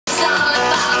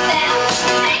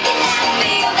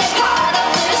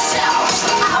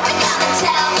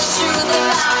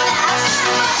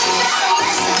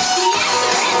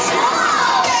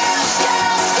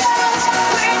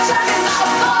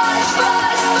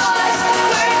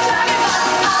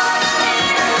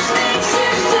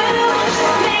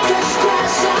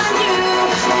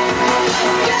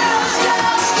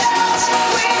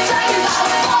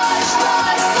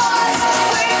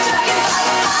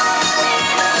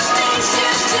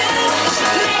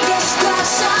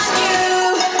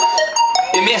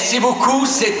Merci beaucoup,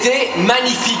 c'était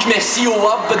magnifiek. Merci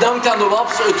Owab, bedankt aan de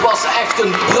Wabs. Het was echt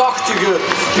een prachtige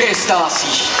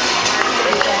prestatie.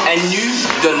 En nu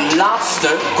de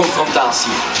laatste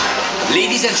confrontatie.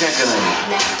 Ladies and gentlemen,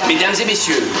 mesdames et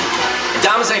messieurs,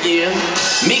 dames en heren,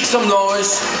 make some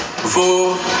noise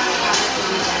voor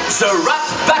The Rap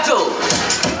Battle.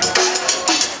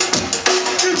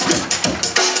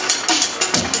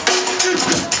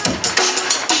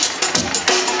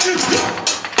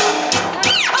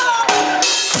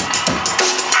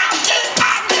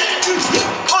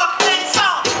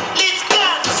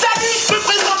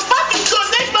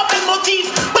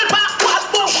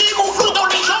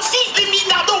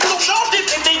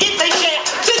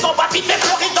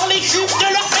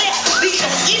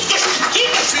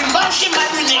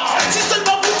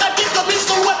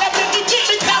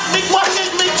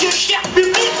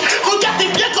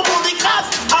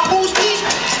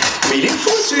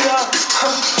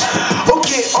 Ok,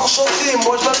 enchanté,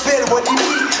 moi je m'appelle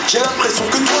Walibi. J'ai l'impression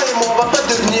que toi et moi on va pas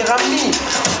devenir amis.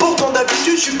 Pourtant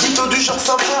d'habitude je suis plutôt du genre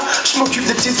sympa. Je m'occupe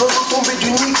des petits oiseaux tombés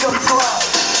du nid comme toi.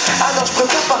 Alors je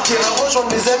préfère partir à rejoindre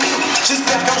mes amis.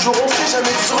 J'espère qu'un jour on sait jamais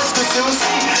du ce que c'est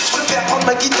aussi. Je préfère prendre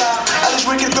ma guitare, aller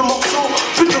jouer quelques morceaux,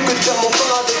 plutôt que de faire mon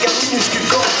temps avec un minuscule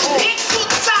corbeau.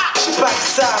 Écoute ça! J'ai pas que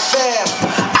ça à faire.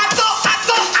 Attends!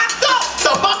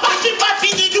 T'en vas pas, j'ai pas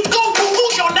fini du kangourou,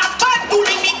 y'en a pas tous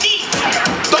les midis.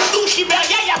 Dans tout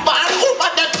Sibéria, y'a pas un groupe à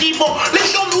d'un petit mot. Les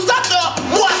gens nous adorent,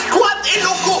 moi, squat et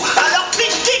loco. Alors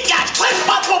vite dégage, traîne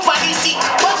pas trop par ici.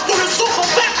 Parce que le son qu'on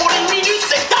fait pour les minutes,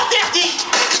 c'est interdit.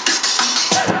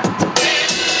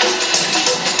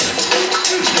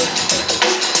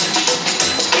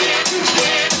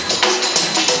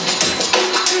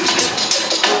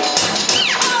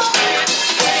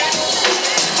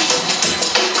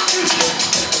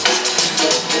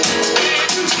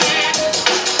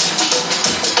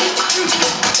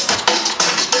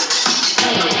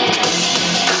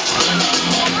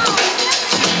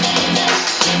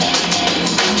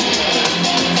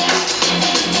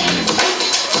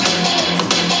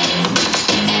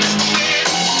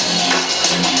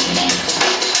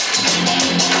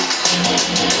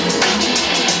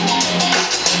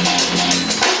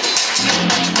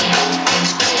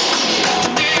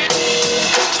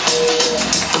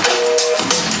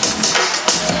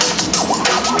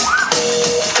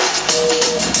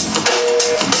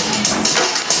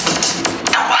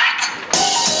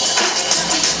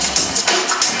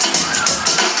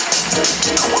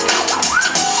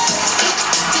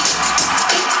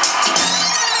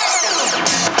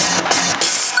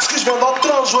 Je viens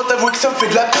d'entendre, je dois t'avouer que ça me fait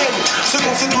de la peine. Ce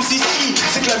qu'on sait tous ici,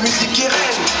 c'est que la musique est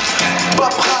reine.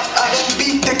 Pop, rap,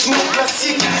 R&B, techno,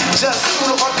 classique, jazz,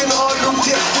 soul, rock'n'roll ou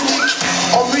technique.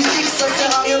 En musique, ça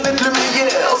sert à rien d'être le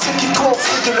meilleur. Ce qui compte,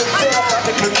 c'est de le faire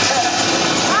avec le cœur.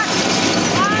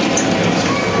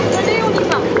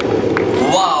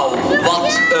 Wauw,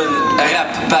 wat een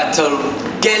rap battle.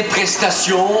 Quelle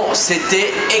prestation,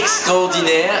 c'était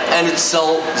extraordinaire en het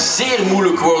zal zeer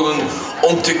moeilijk worden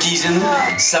om te kiezen.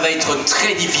 Ça va être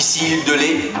très difficile de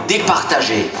les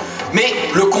départager. Mais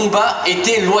le combat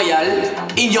était loyal,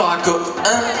 il n'y aura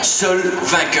qu'un seul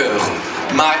vainqueur.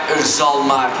 Maar er zal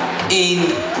maar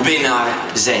één winnaar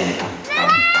zijn.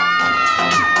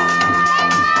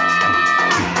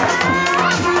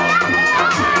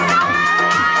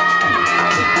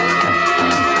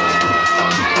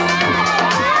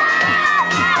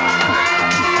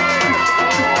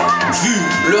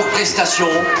 Leur prestation,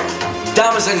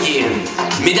 dames en heren,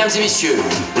 mesdames et messieurs,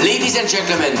 ladies and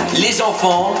gentlemen, les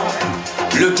enfants,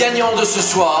 le gagnant de ce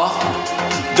soir,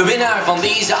 de winnaar van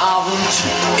deze avond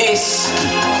is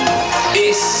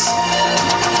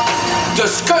de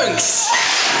Skunks.